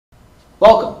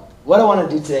Welcome. What I want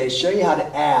to do today is show you how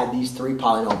to add these three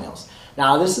polynomials.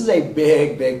 Now this is a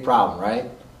big problem, right?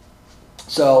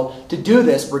 So to do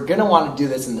this, we're going to want to do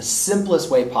this in the simplest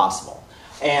way possible.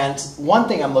 And one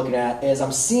thing I'm looking at is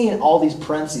I'm seeing all these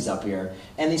parentheses up here,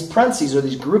 and these parentheses or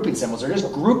these grouping symbols are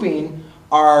just grouping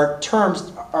our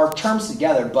terms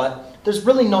together, but there's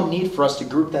really no need for us to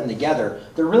group them together.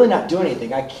 They're really not doing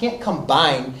anything. I can't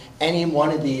combine any one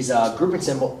of these grouping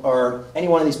symbols or any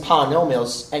one of these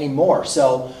polynomials anymore.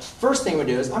 So first thing we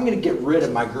do is I'm going to get rid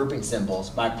of my grouping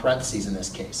symbols, my parentheses in this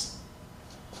case.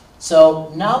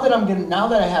 So now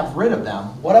that I have rid of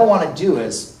them, what I want to do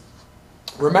is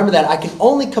remember that I can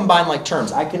only combine like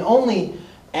terms. I can only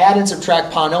add and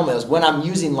subtract polynomials when I'm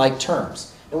using like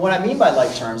terms. And what I mean by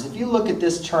like terms, if you look at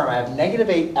this term, I have negative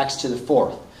 8x to the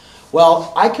fourth.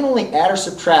 Well, I can only add or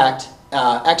subtract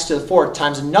x to the fourth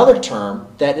times another term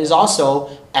that is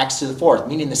also x to the fourth,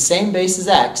 meaning the same base as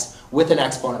x with an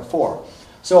exponent 4.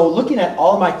 So looking at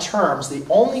all of my terms, the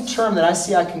only term that I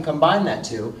see I can combine that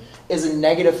to is a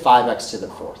negative 5x to the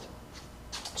fourth.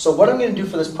 So what I'm going to do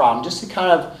for this problem, just to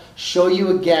kind of show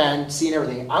you again, seeing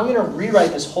everything, I'm going to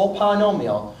rewrite this whole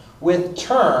polynomial with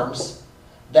terms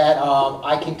that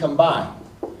I can combine.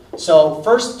 So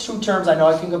first two terms I know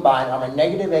I can combine are my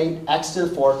negative 8x to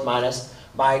the fourth minus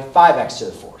my 5x to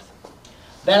the fourth.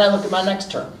 Then I look at my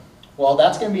next term. Well,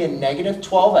 that's going to be a negative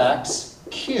 12x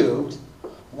cubed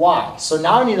y. So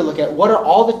now I need to look at what are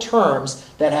all the terms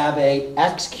that have a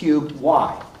x cubed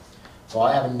y. Well,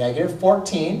 I have a negative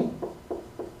 14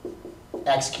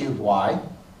 x cubed y.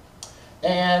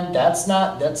 And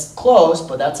that's close,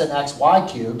 but that's an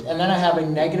xy cubed. And then I have a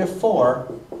negative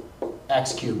 4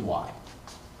 x cubed y.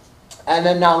 And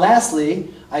then now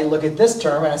lastly, I look at this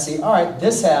term and I see, all right,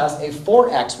 this has a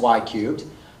 4xy cubed.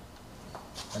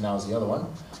 And that was the other one.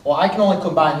 Well, I can only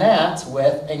combine that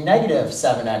with a negative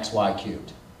 7xy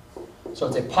cubed. So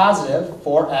it's a positive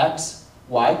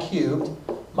 4xy cubed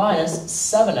minus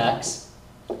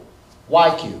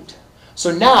 7xy cubed.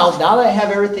 So now that I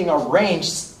have everything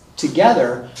arranged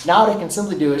together, now what I can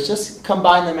simply do is just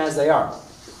combine them as they are.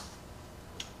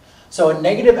 So a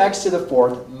negative x to the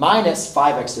fourth minus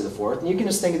 5x to the fourth, and you can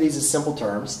just think of these as simple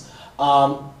terms.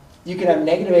 You can have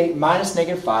negative 8 minus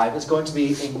negative 5 is going to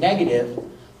be a negative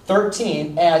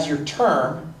 13 as your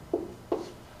term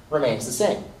remains the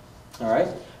same. All right.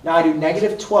 Now I do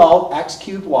negative 12x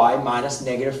cubed y minus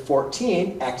negative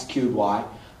 14x cubed y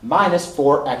minus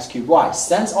 4x cubed y.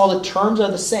 Since all the terms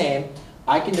are the same,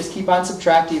 I can just keep on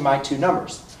subtracting my two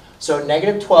numbers. So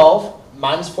negative 12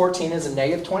 minus 14 is a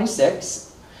negative 26.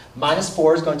 Minus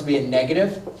 4 is going to be a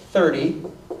negative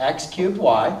 30x cubed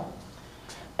y.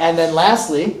 And then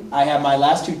lastly, I have my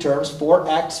last two terms,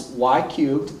 4xy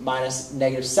cubed minus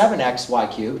negative 7xy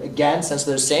cubed. Again, since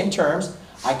they're the same terms,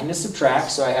 I can just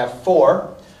subtract. So I have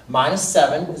 4 minus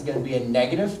 7 is going to be a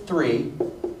negative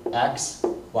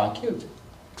 3xy cubed.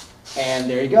 And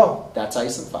there you go. That's how you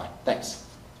simplify. Thanks.